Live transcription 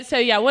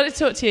I want to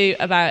talk to you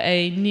about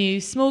a new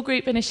small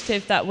group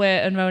initiative that we're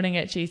enrolling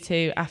at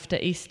G2 after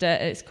Easter.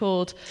 It's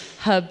called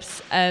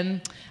Hubs,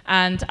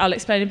 and I'll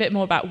explain a bit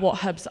more about what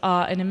Hubs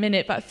are in a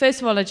minute. But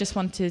first of all, I just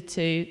wanted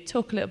to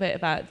talk a little bit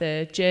about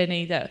the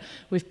journey that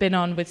we've been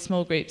on with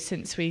small groups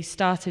since we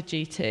started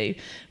G2,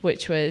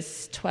 which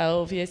was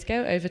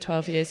over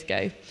 12 years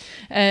ago.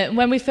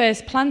 When we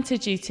first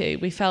planted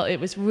G2, we felt it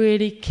was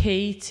really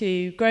key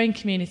to growing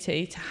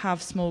community to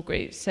have small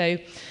groups. So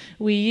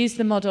we used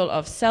the model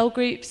of cell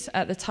groups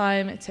at the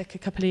time. It took a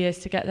couple of years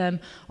to get them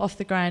off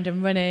the ground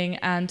and running.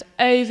 And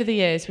over the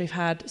years, we've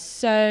had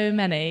so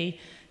many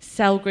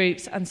cell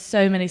groups and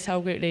so many cell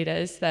group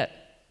leaders that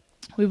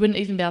we wouldn't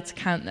even be able to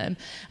count them.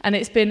 And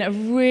it's been a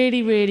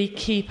really, really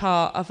key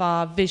part of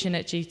our vision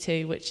at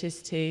G2, which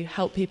is to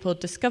help people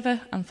discover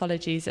and follow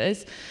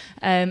Jesus.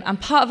 And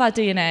part of our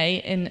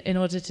DNA in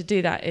order to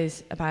do that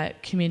is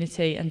about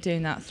community and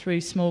doing that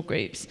through small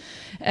groups.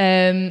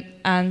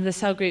 And the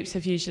cell groups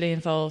have usually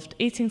involved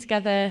eating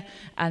together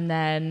and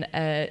then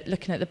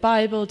looking at the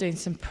Bible, doing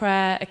some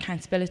prayer,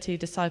 accountability,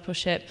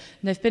 discipleship.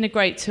 And they've been a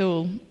great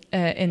tool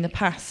in the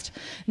past.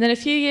 And then a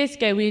few years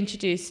ago, we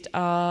introduced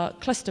our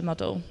cluster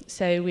model.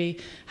 So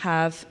we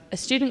have a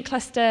student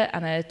cluster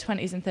and a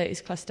 20s and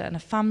 30s cluster and a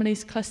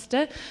families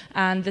cluster.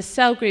 And the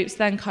cell groups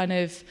then kind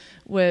of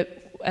were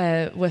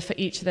for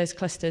each of those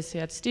clusters. So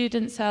you had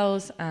student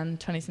cells and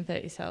 20s and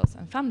 30s cells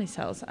and family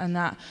cells. And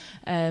that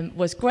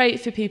was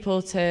great for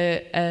people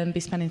to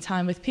be spending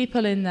time with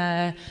people in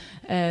their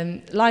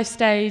life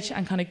stage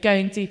and kind of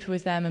going deeper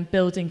with them and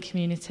building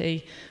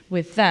community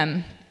with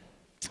them.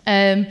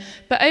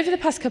 But over the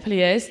past couple of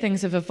years,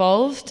 things have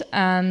evolved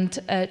and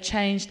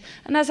changed.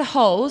 And as a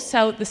whole,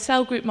 the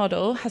cell group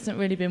model hasn't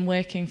really been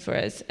working for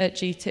us at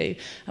G2.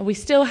 And we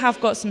still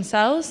have got some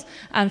cells.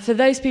 And for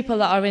those people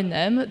that are in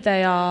them,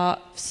 they are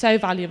so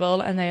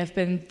valuable and they have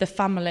been the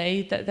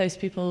family that those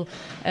people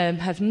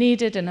have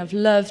needed and have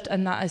loved.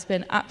 And that has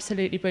been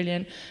absolutely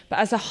brilliant. But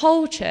as a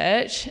whole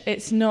church,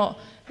 it's not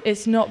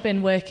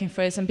been working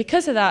for us, and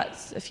because of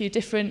that, a few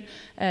different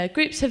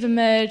groups have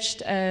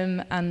emerged,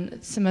 and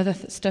some other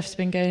stuff's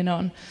been going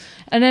on.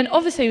 And then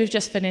obviously we've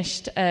just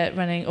finished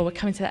running, or we're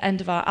coming to the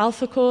end of our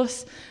Alpha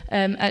course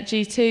at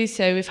G2,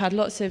 so we've had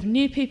lots of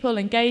new people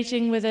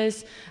engaging with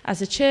us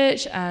as a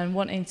church and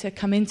wanting to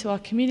come into our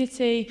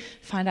community,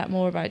 find out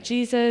more about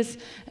Jesus.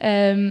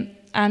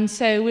 And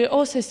so we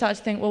also started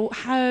to think, well,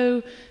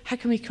 how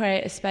can we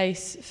create a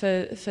space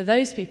for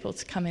those people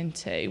to come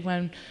into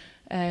when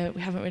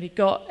we haven't really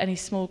got any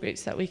small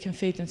groups that we can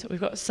feed them. So we've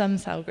got some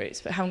cell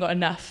groups, but haven't got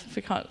enough.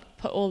 We can't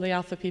put all the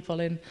Alpha people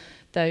in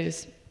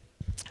those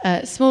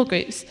small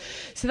groups.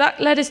 So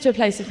that led us to a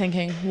place of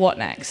thinking, what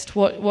next?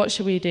 What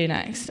should we do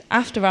next?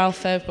 After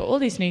Alpha, we've got all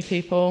these new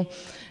people,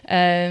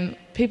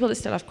 people that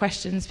still have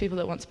questions, people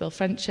that want to build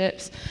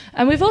friendships.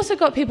 And we've also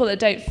got people that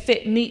don't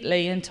fit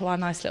neatly into our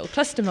nice little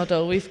cluster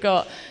model. We've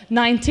got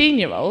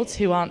 19-year-olds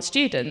who aren't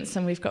students,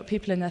 and we've got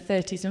people in their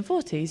 30s and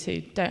 40s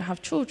who don't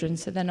have children,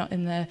 so they're not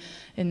in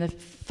the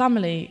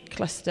family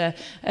cluster.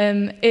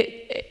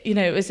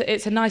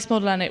 It's a nice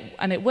model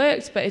and it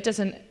worked, but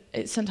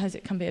sometimes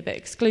it can be a bit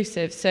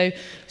exclusive. So we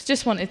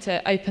just wanted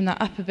to open that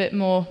up a bit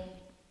more.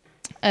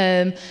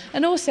 And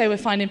also we're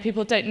finding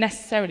people don't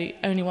necessarily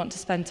only want to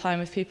spend time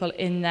with people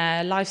in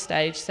their life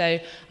stage. So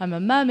I'm a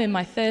mum in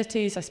my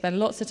 30s. I spend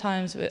lots of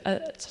time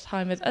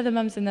with other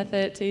mums in their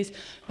 30s.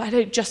 But I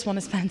don't just want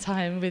to spend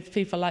time with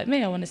people like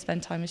me. I want to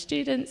spend time with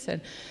students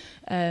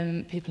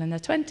and people in their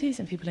 20s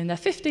and people in their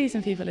 50s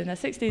and people in their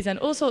 60s and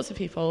all sorts of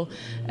people.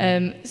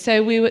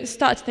 So we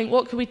started to think,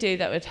 what could we do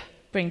that would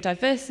bring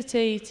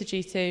diversity to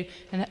G2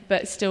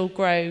 but still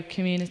grow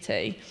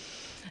community?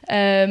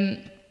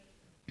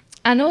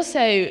 And also,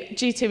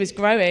 G2 is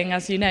growing,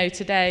 as you know.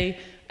 Today,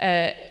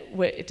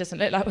 it doesn't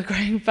look like we're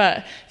growing, but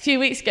a few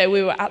weeks ago,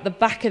 we were at the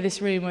back of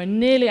this room. We're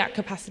nearly at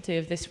capacity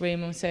of this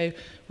room, and so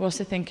we're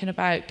also thinking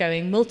about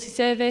going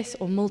multi-service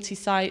or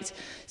multi-site.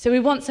 So we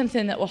want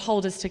something that will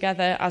hold us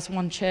together as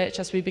one church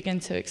as we begin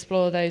to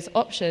explore those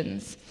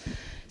options.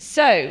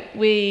 So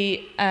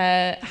we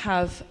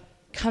have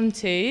come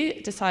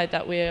to decide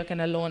that we are going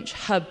to launch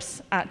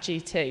Hubs at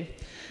G2.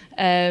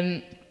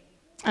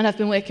 And I've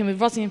been working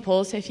with Rosie and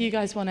Paul, so if you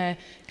guys want to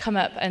come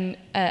up and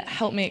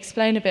help me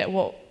explain a bit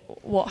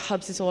what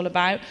Hubs is all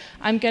about.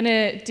 I'm going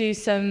to do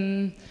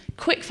some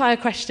quick-fire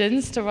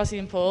questions to Rosie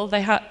and Paul.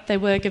 They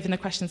were given the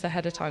questions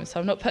ahead of time, so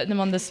I'm not putting them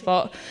on the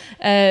spot.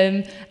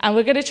 And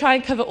we're going to try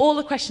and cover all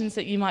the questions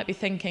that you might be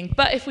thinking.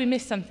 But if we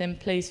miss something,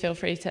 please feel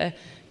free to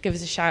give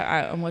us a shout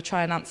out, and we'll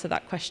try and answer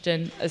that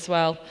question as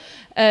well.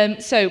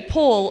 So,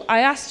 Paul, I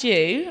asked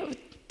you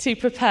to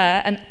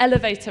prepare an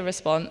elevator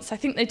response. I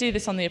think they do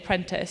this on The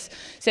Apprentice.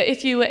 So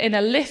if you were in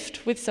a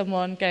lift with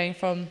someone going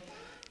from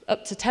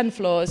up to 10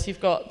 floors, you've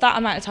got that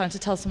amount of time to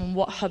tell someone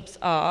what Hubs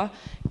are.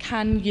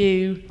 Can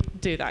you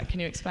do that?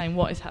 Can you explain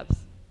what is Hubs?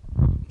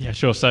 Yeah,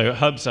 sure. So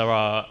Hubs are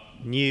our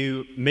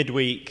new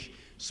midweek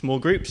small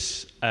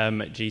groups at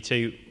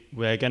G2.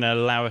 We're going to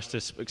allow us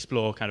to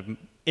explore kind of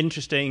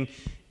interesting,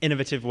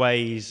 innovative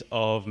ways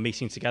of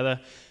meeting together.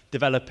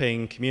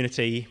 developing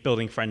community,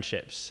 building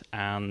friendships,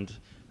 and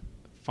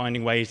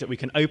finding ways that we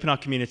can open our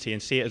community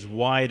and see it as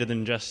wider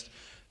than just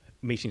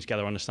meeting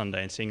together on a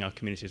Sunday, and seeing our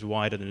community as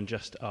wider than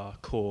just our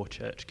core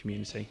church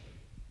community.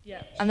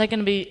 Yeah, and they're going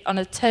to be on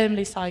a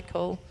termly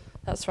cycle.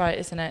 That's right,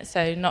 isn't it?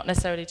 So not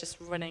necessarily just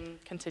running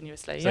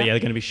continuously. So yeah, they're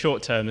going to be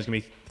short term. There's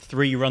going to be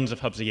 3 runs of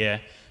hubs a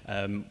year,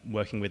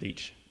 working with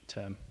each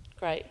term.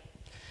 Great.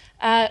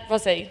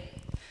 Rosie,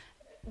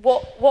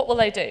 what will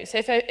they do? So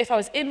if I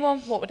was in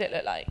one, what would it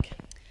look like?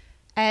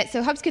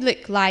 So hubs could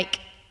look like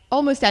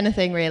almost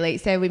anything, really.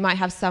 So we might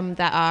have some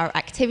that are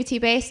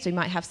activity-based. We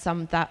might have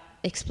some that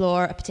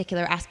explore a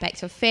particular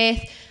aspect of faith,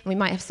 and we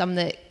might have some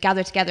that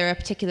gather together a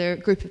particular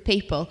group of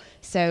people.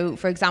 So,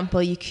 for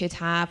example, you could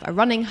have a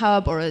running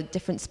hub or a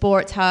different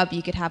sports hub.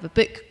 You could have a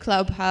book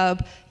club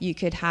hub. You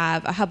could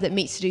have a hub that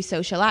meets to do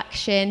social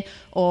action,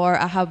 or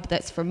a hub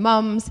that's for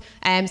mums.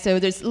 So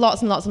there's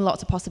lots and lots and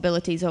lots of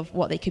possibilities of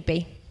what they could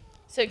be.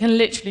 So it can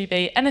literally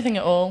be anything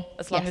at all,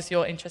 as long as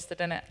you're interested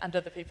in it and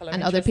other people are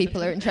interested. And other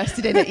people are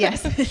interested in it,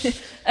 yes.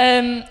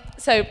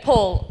 So,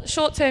 Paul,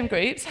 short-term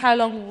groups, how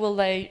long will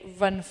they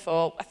run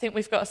for? I think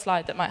we've got a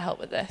slide that might help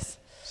with this.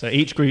 So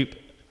each group,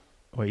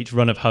 or each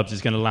run of hubs,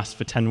 is going to last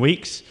for 10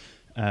 weeks.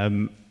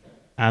 And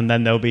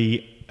then there'll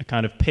be a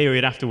kind of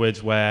period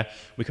afterwards where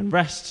we can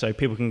rest, so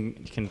people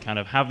can kind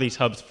of have these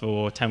hubs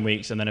for 10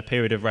 weeks, and then a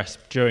period of rest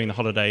during the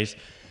holidays,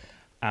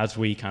 as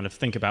we kind of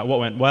think about what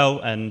went well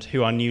and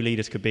who our new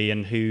leaders could be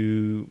and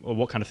who or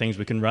what kind of things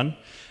we can run.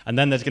 And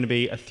then there's going to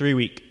be a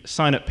 3-week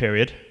sign-up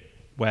period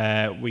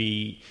where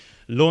we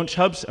launch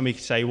hubs and we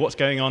say what's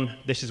going on,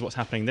 this is what's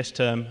happening this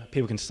term,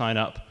 people can sign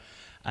up,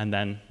 and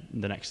then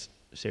the next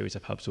series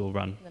of hubs will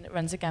run. And then it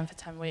runs again for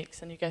 10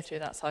 weeks and you go through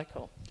that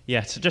cycle.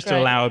 Yeah, so just to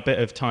allow a bit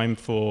of time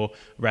for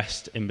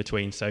rest in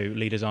between, so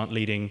leaders aren't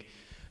leading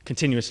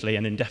continuously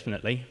and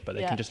indefinitely, but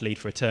they can just lead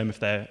for a term if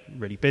they're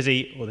really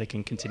busy, or they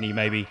can continue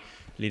maybe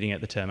leading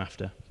at the term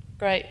after.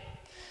 Great.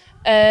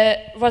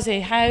 Rosie,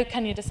 how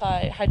do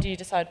you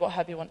decide what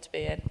hub you want to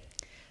be in?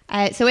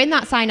 So in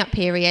that sign-up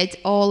period,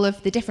 all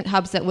of the different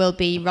hubs that we'll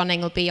be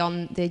running will be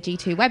on the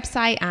G2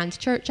 website and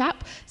church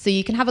app. So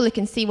you can have a look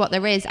and see what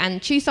there is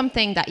and choose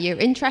something that you're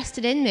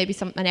interested in, maybe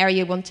an area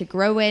you want to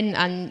grow in,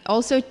 and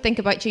also think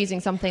about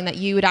choosing something that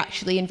you would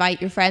actually invite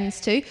your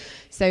friends to,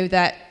 so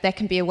that there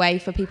can be a way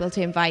for people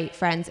to invite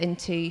friends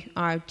into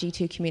our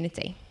G2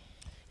 community.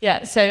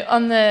 Yeah, so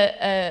on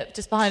the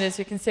just behind us,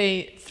 we can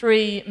see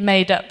 3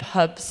 made-up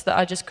hubs that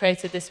I just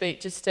created this week,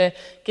 just to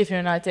give you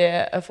an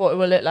idea of what it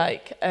will look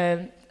like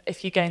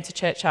if you go into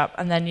Church App,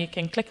 and then you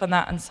can click on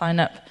that and sign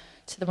up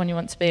to the one you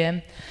want to be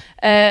in.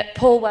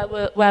 Paul,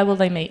 where will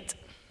they meet?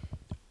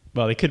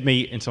 Well, they could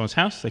meet in someone's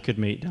house, they could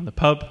meet down the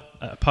pub,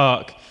 at a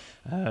park,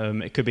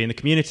 it could be in the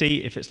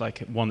community if it's like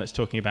one that's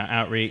talking about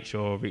outreach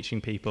or reaching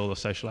people or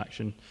social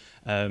action.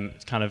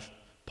 It's kind of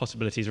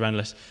possibilities are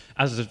endless.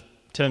 In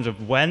terms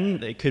of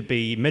when, it could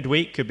be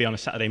midweek, could be on a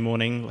Saturday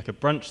morning, like a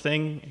brunch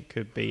thing. It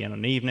could be in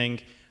an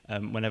evening,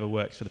 whenever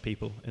works for the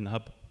people in the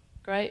hub.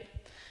 Great.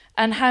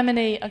 And how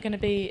many are going to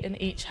be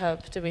in each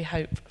hub, do we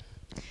hope?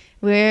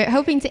 We're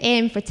hoping to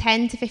aim for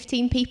 10 to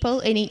 15 people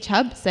in each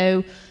hub,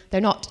 so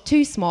they're not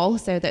too small,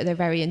 so that they're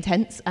very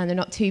intense, and they're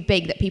not too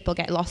big that people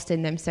get lost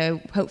in them. So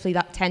hopefully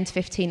that 10 to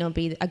 15 will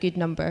be a good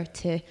number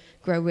to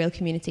grow real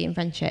community and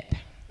friendship.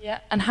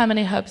 Yeah, and how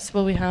many hubs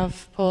will we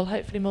have, Paul?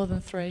 Hopefully more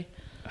than 3.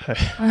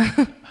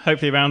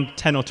 Hopefully around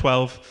 10 or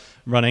 12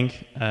 running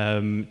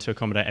to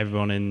accommodate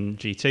everyone in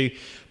G2.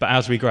 But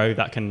as we grow,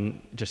 that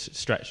can just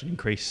stretch and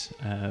increase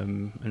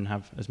and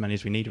have as many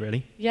as we need,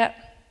 really. Yeah,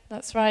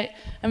 that's right.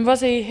 And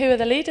Rosie, who are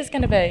the leaders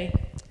going to be?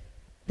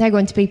 They're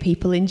going to be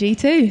people in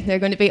G2. They're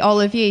going to be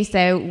all of you.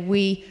 So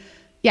we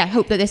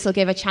hope that this will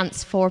give a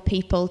chance for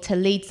people to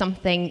lead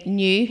something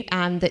new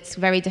and that's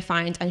very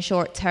defined and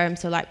short term.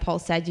 So like Paul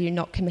said, you're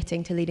not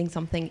committing to leading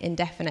something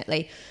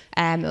indefinitely.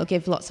 It'll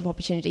give lots of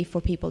opportunity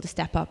for people to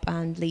step up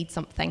and lead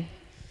something.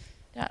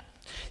 Yeah.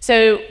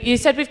 So you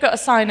said we've got a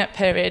sign-up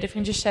period. If we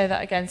can just show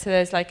that again. So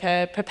there's like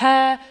a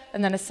prepare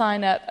and then a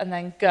sign-up and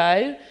then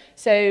go.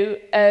 So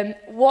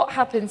what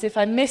happens if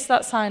I miss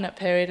that sign-up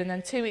period and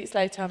then 2 weeks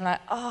later I'm like,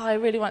 I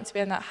really want to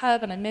be in that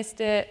hub and I missed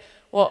it?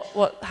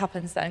 What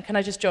happens then? Can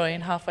I just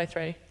join halfway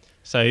through?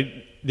 So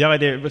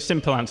the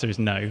simple answer is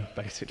no,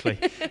 basically.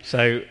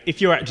 So if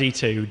you're at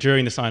G2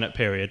 during the sign-up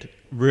period,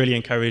 really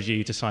encourage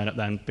you to sign up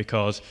then,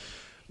 because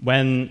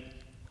when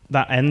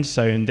that ends,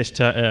 so in this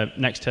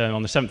next term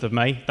on the 7th of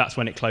May, that's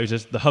when it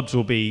closes. The hubs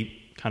will be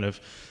kind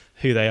of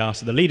who they are,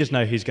 so the leaders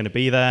know who's going to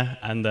be there,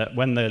 and that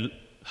when the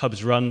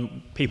hubs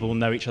run, people will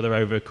know each other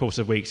over a course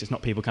of weeks. It's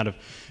not people kind of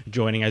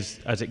joining as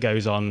it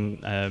goes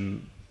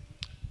on.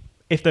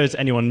 If there's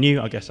anyone new,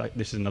 I guess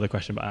this is another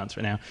question, but I'll answer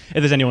it now. If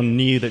there's anyone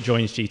new that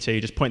joins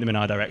G2, just point them in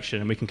our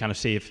direction and we can kind of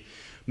see if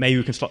maybe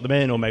we can slot them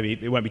in, or maybe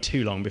it won't be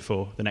too long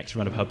before the next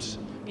run of hubs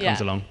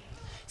comes along.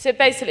 So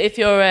basically, if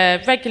you're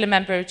a regular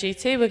member of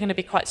G2, we're going to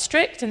be quite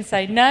strict and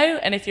say no,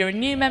 and if you're a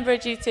new member of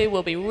G2,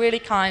 we'll be really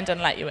kind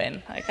and let you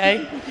in,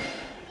 okay?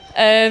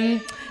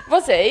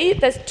 Rosie,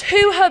 there's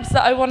 2 hubs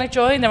that I want to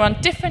join. They're on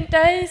different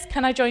days.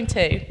 Can I join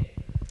 2?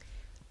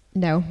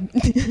 No.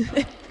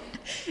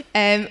 We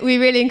want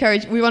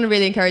to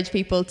really encourage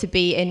people to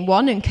be in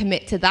one and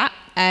commit to that.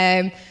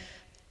 And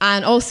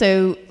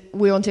also,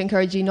 we want to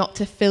encourage you not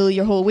to fill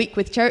your whole week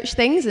with church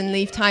things and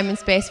leave time and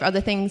space for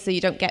other things so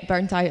you don't get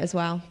burnt out as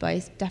well. But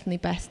it's definitely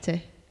best to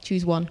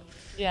choose one.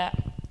 Yeah.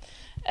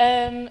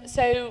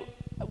 So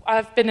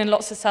I've been in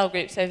lots of cell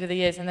groups over the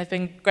years, and they've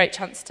been a great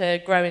chance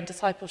to grow in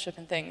discipleship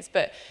and things.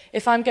 But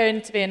if I'm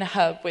going to be in a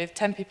hub with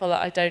 10 people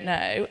that I don't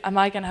know, am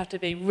I going to have to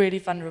be really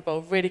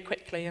vulnerable really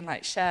quickly and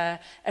like share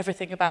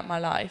everything about my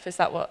life? Is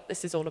that what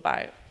this is all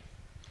about?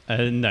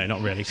 No,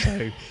 not really.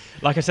 So,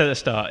 like I said at the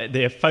start,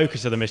 the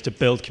focus of them is to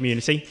build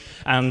community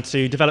and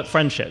to develop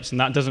friendships. And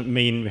that doesn't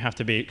mean we have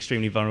to be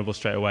extremely vulnerable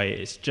straight away.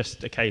 It's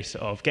just a case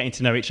of getting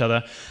to know each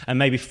other. And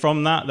maybe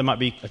from that, there might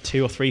be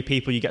 2 or 3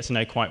 people you get to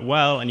know quite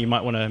well, and you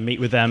might want to meet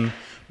with them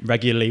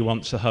regularly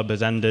once the hub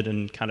has ended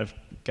and kind of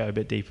go a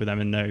bit deeper with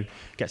them and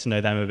get to know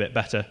them a bit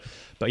better.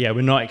 But yeah,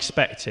 we're not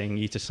expecting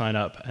you to sign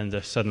up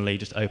and suddenly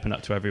just open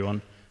up to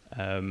everyone.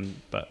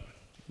 But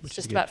it's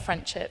just about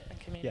friendship and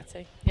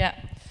community. Yeah.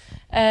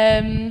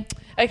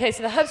 Okay,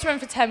 so the hub's run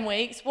for 10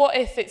 weeks. What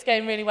if it's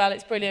going really well,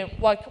 it's brilliant?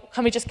 Why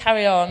can we just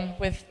carry on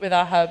with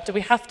our hub? Do we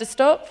have to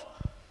stop?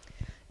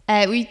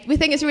 We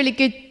think it's a really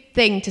good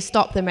thing to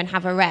stop them and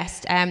have a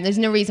rest. There's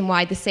no reason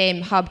why the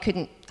same hub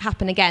couldn't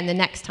happen again the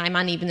next time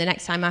and even the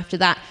next time after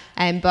that.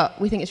 But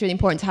we think it's really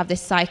important to have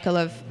this cycle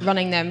of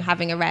running them,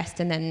 having a rest,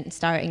 and then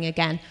starting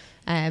again.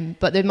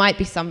 But there might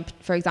be some,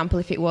 for example,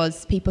 if it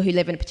was people who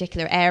live in a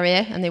particular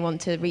area and they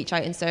want to reach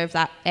out and serve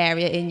that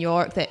area in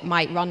York, that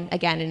might run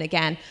again and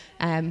again,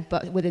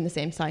 but within the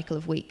same cycle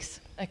of weeks.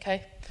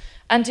 Okay.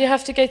 And do you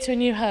have to go to a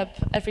new hub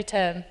every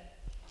term?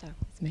 So,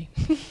 it's me.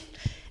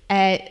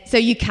 So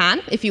you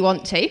can, if you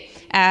want to.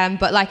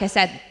 But like I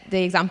said,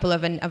 the example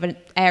of an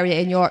area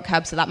in York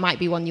hub, so that might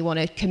be one you want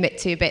to commit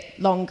to a bit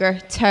longer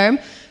term.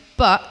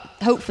 But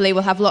hopefully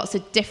we'll have lots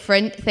of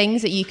different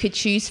things that you could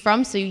choose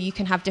from, so you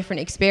can have different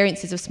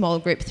experiences of small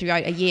group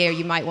throughout a year.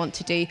 You might want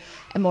to do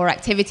a more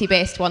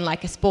activity-based one,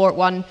 like a sport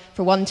one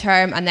for one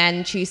term, and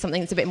then choose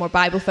something that's a bit more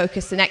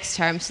Bible-focused the next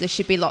term. So there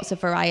should be lots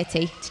of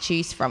variety to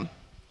choose from.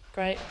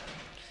 Great.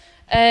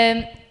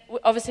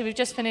 Obviously, we've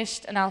just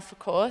finished an Alpha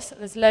course.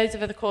 There's loads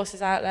of other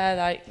courses out there,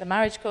 like the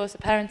marriage course, the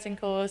parenting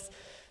course,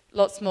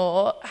 lots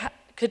more.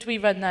 Could we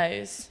run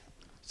those?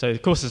 So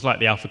courses like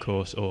the Alpha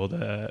course or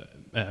the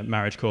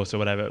marriage course or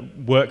whatever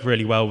work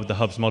really well with the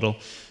hubs model.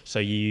 So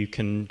you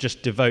can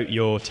just devote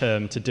your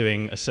term to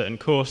doing a certain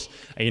course,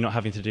 and you're not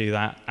having to do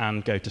that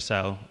and go to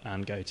cell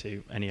and go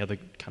to any other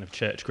kind of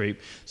church group.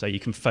 So you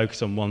can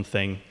focus on one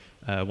thing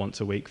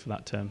once a week for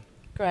that term.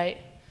 Great.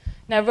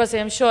 Now, Rosie,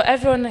 I'm sure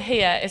everyone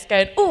here is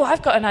going, oh,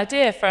 I've got an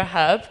idea for a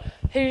hub.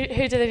 Who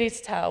do they need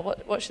to tell?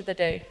 What should they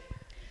do?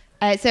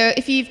 So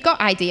if you've got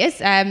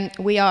ideas,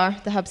 we are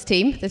the Hubs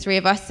team, the 3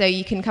 of us, so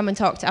you can come and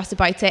talk to us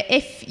about it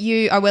if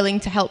you are willing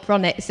to help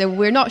run it. So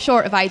we're not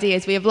short of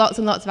ideas. We have lots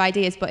and lots of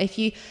ideas, but if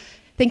you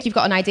think you've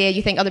got an idea,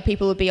 you think other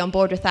people would be on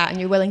board with that, and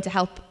you're willing to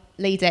help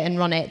lead it and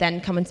run it,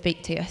 then come and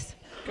speak to us.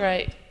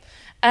 Great.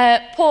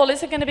 Paul, is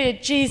there going to be a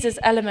Jesus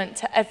element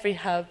to every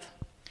hub?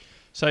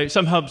 So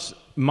some hubs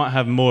might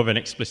have more of an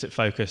explicit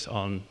focus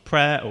on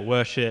prayer or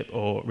worship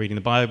or reading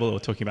the Bible or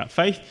talking about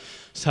faith.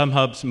 Some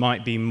hubs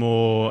might be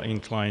more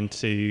inclined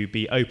to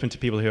be open to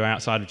people who are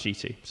outside of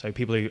G2. So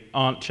people who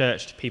aren't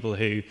churched, people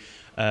who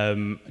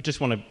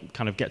just want to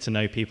kind of get to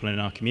know people in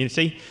our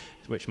community,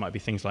 which might be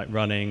things like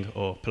running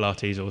or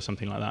Pilates or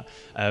something like that.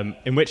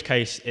 In which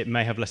case, it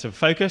may have less of a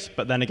focus.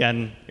 But then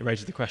again, it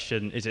raises the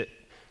question, is it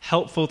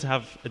helpful to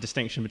have a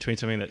distinction between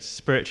something that's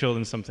spiritual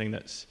and something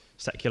that's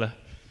secular?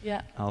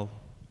 Yeah. I'll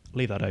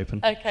leave that open.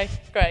 Okay,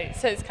 great.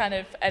 So it's kind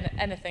of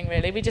anything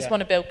really. We just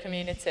want to build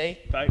community.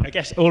 But I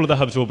guess all of the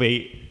hubs will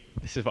be,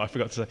 this is what I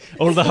forgot to say,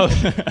 all of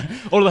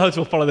the hubs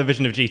will follow the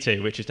vision of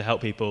G2, which is to help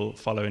people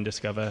follow and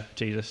discover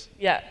Jesus.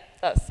 Yeah,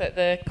 that's at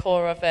the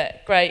core of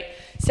it. Great.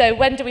 So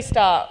when do we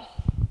start?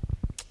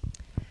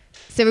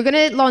 So we're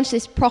going to launch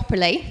this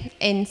properly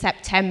in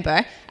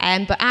September,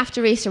 but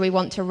after Easter we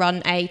want to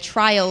run a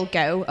trial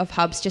go of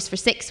hubs just for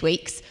 6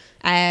 weeks,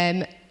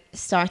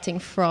 starting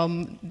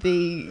from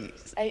the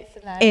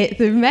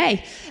 8th of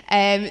May.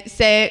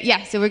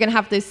 So we're going to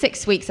have those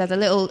 6 weeks as a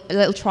little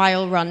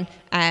trial run,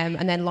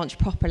 and then launch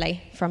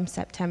properly from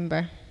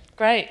September.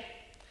 Great.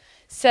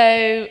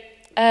 So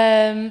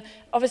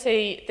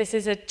obviously this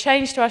is a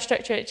change to our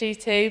structure at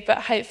G2, but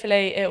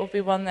hopefully it will be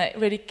one that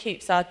really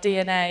keeps our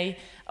DNA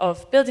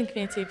of building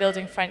community,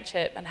 building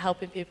friendship, and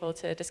helping people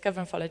to discover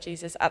and follow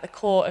Jesus at the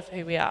core of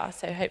who we are.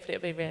 So hopefully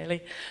it'll be a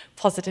really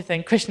positive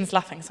thing. Christian's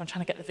laughing, so I'm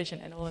trying to get the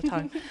vision in all the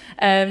time.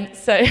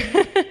 So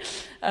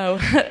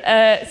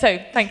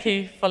thank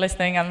you for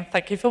listening, and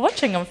thank you for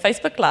watching on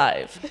Facebook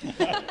Live.